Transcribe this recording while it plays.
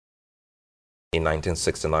In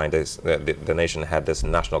 1969, the nation had this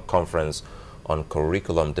national conference on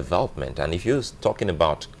curriculum development. And if you're talking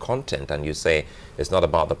about content and you say it's not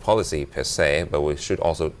about the policy per se, but we should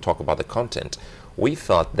also talk about the content, we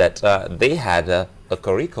felt that they had a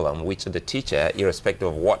curriculum which the teacher, irrespective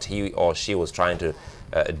of what he or she was trying to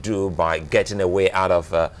do by getting away out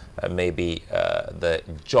of maybe the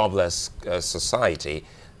jobless society,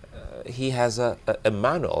 he has a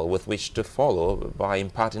manual with which to follow by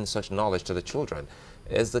imparting such knowledge to the children.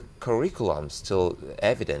 Is the curriculum still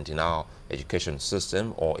evident in our education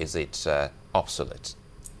system, or is it obsolete?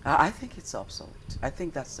 I think it's obsolete. I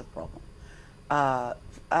think that's the problem.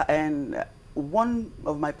 And one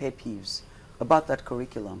of my pet peeves about that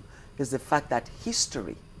curriculum is the fact that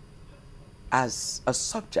history as a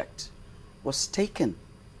subject was taken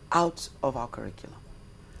out of our curriculum.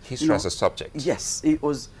 History as a subject? Yes, it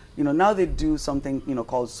was. Now they do something,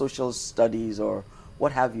 called social studies or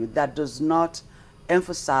what have you, that does not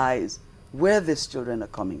emphasize where these children are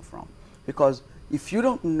coming from. Because if you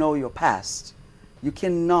don't know your past, you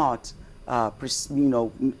cannot,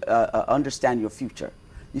 understand your future.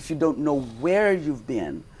 If you don't know where you've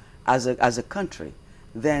been as a country,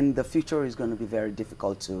 then the future is going to be very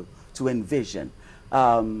difficult to envision.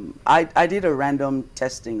 I did a random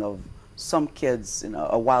testing of some kids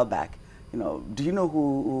a while back. Do you know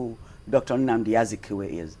who Dr. Nnamdi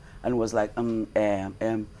Azikiwe is? And was like,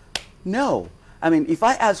 no. I mean, if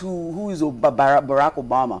I ask who is Barack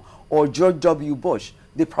Obama or George W. Bush,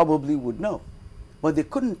 they probably would know. But they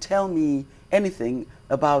couldn't tell me anything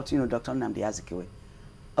about, Dr. Nnamdi Azikiwe.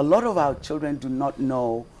 A lot of our children do not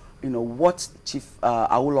know, what Chief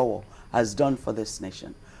Awolowo has done for this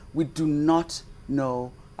nation. We do not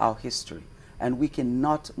know our history, and we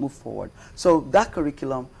cannot move forward. So that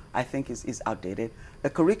curriculum, I think, is outdated. A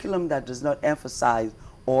curriculum that does not emphasize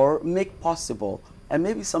or make possible, and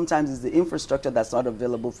maybe sometimes it's the infrastructure that's not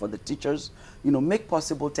available for the teachers, make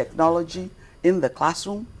possible technology in the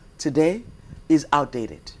classroom today is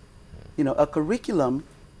outdated. A curriculum,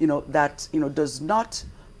 that, does not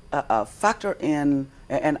factor in,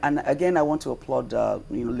 and again, I want to applaud,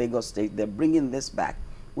 Lagos State. They're bringing this back,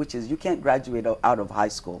 which is you can't graduate out of high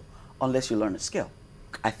school unless you learn a skill.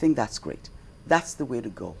 I think that's great. That's the way to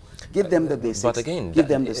go. Give them the basics. But again, give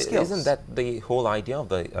them the skills. Isn't that the whole idea of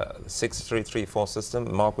the 6334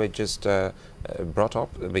 system Margaret just brought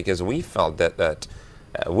up? Because we felt that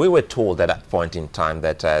we were told at that point in time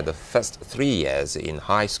that the first 3 years in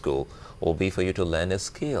high school will be for you to learn a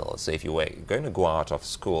skill. So if you were going to go out of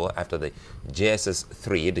school after the JSS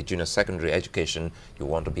 3, the junior secondary education, you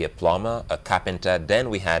want to be a plumber, a carpenter.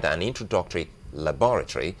 Then we had an introductory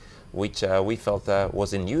laboratory, which we felt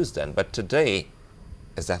was in use then. But today,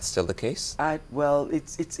 is that still the case? Well,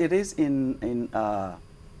 it is in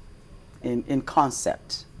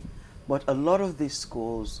concept, but a lot of these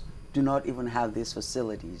schools do not even have these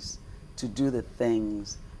facilities to do the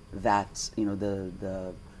things that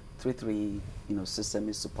the 3-3 system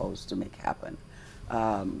is supposed to make happen.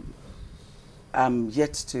 I'm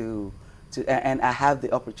yet to and I have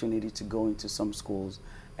the opportunity to go into some schools,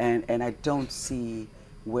 and I don't see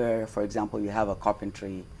where, for example, you have a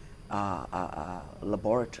carpentry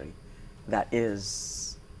laboratory that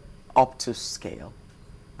is up to scale.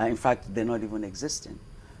 In fact, they're not even existing,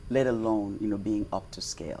 let alone being up to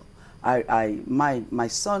scale. My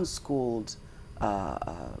son schooled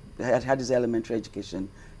had his elementary education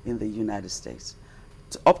in the United States.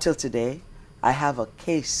 Up till today, I have a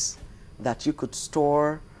case that you could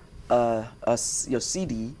store your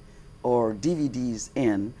CD or DVDs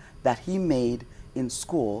in that he made in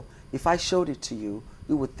school. If I showed it to you,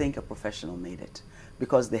 you would think a professional made it,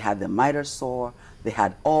 because they had the miter saw, they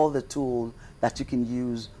had all the tools that you can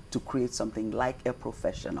use to create something like a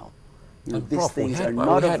professional. These Prof, things are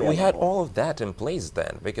not available. We had all of that in place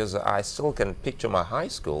then, because I still can picture my high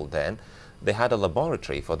school then. They had a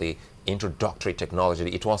laboratory for the introductory technology.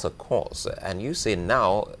 It was a course, and you say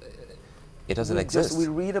now it doesn't exist. We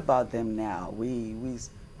read about them now. We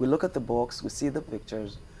look at the books, we see the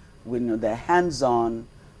pictures. We know the hands-on,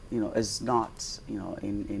 is not,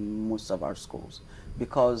 in most of our schools,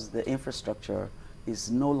 because the infrastructure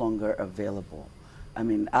is no longer available. I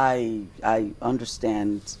mean, I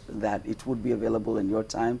understand that it would be available in your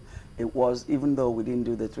time. It was, even though we didn't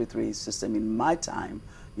do the 3-3 system in my time,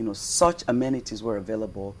 such amenities were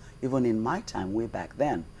available even in my time way back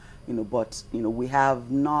then. But we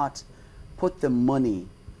have not put the money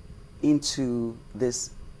into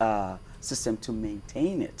this system to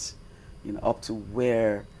maintain it, up to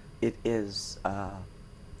where it is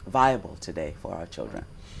viable today for our children.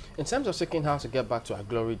 In terms of seeking how to get back to our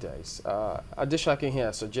glory days, Adishaki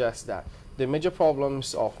here suggests that the major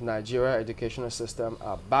problems of Nigeria educational system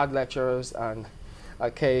are bad lecturers and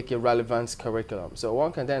archaic, irrelevant curriculum. So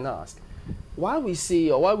one can then ask, why we see,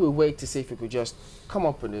 or why we wait to see if we could just come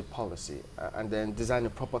up with a policy and then design a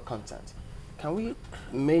proper content? Can we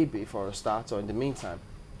maybe, for a start, or in the meantime,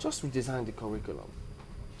 just redesign the curriculum?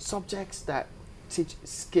 Subjects that teach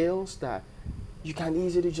skills that you can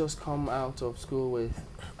easily just come out of school with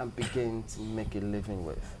and begin to make a living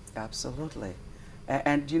with. Absolutely.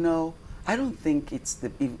 And you know, I don't think if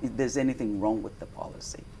there's anything wrong with the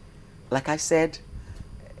policy. Like I said,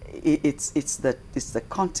 it's the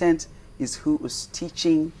content, is who is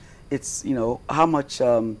teaching, it's, you know, how much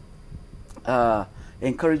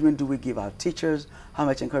encouragement do we give our teachers, how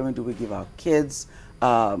much encouragement do we give our kids.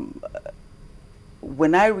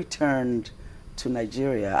 When I returned to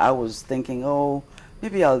Nigeria, I was thinking, oh,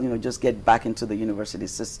 maybe I'll, you know, just get back into the university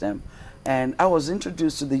system. And I was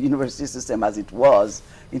introduced to the university system as it was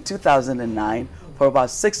in 2009 for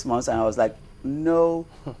about 6 months, and I was like, no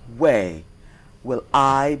way will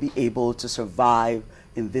I be able to survive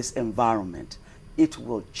in this environment. It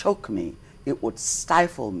will choke me. It would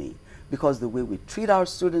stifle me, because the way we treat our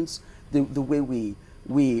students, the way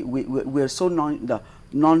we're so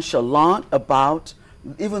nonchalant about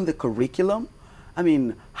even the curriculum. I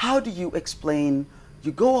mean, how do you explain,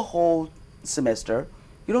 you go a whole semester,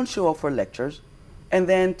 you don't show up for lectures, and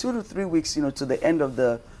then 2 to 3 weeks, you know, to the end of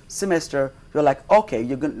the semester, you're like, okay,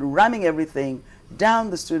 you're ramming everything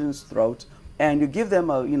down the student's throat, and you give them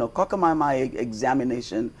a, you know, cockamamie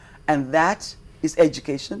examination, and that is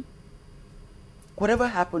education. Whatever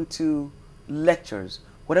happened to lectures?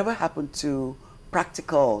 Whatever happened to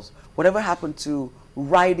practicals? Whatever happened to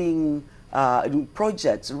writing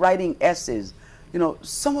projects, writing essays? You know,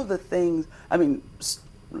 some of the things, I mean,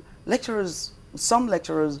 some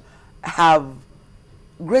lecturers have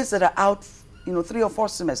grades that are out, you know, 3 or 4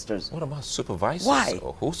 semesters. What about supervisors? Why?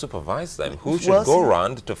 Who supervises them? Who should go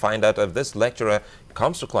around to find out if this lecturer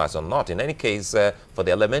comes to class or not? In any case, for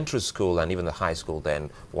the elementary school and even the high school, then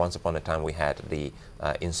once upon a time we had the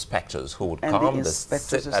inspectors who would come, they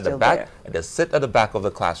sit at the back, they sit at the back of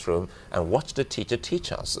the classroom and watch the teacher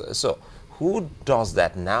teach us. So who does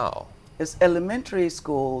that now? It's elementary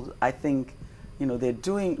schools, I think, you know, they're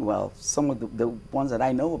doing, well, some of the ones that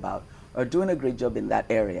I know about are doing a great job in that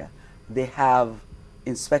area. They have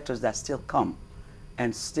inspectors that still come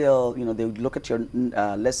and still, you know, they look at your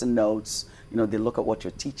lesson notes, you know, they look at what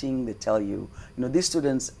you're teaching, they tell you, you know, these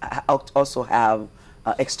students also have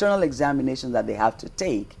external examinations that they have to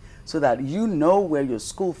take so that you know where your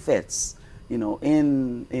school fits, you know,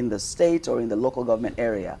 in the state or in the local government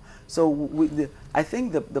area. So I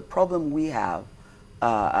think the problem we have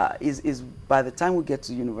is by the time we get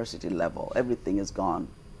to university level, everything is gone,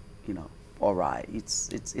 you know, awry.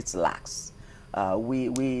 It's lax.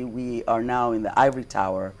 We are now in the ivory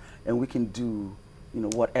tower, and we can do, you know,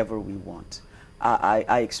 whatever we want.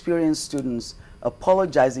 I experienced students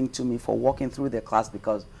apologizing to me for walking through their class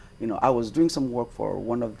because, you know, I was doing some work for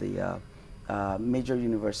one of the major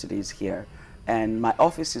universities here, and my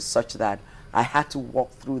office is such that I had to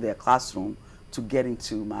walk through their classroom to get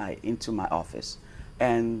into my office,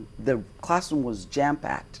 and the classroom was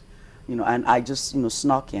jam-packed, you know, and I just, you know,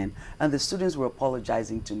 snuck in, and the students were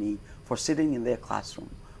apologizing to me for sitting in their classroom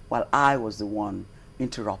while I was the one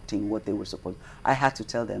interrupting what they were supposed. I had to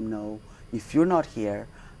tell them, no, if you're not here,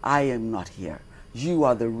 I am not here. You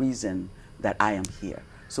are the reason that I am here.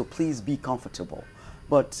 So please be comfortable.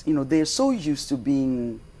 But, you know, they're so used to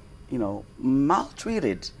being, you know,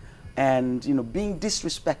 maltreated and, you know, being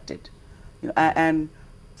disrespected. You know, and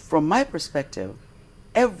from my perspective,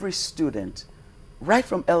 every student, right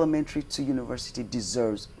from elementary to university,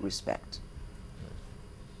 deserves respect.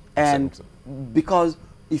 And because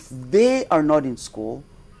if they are not in school,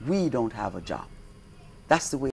 we don't have a job. That's the way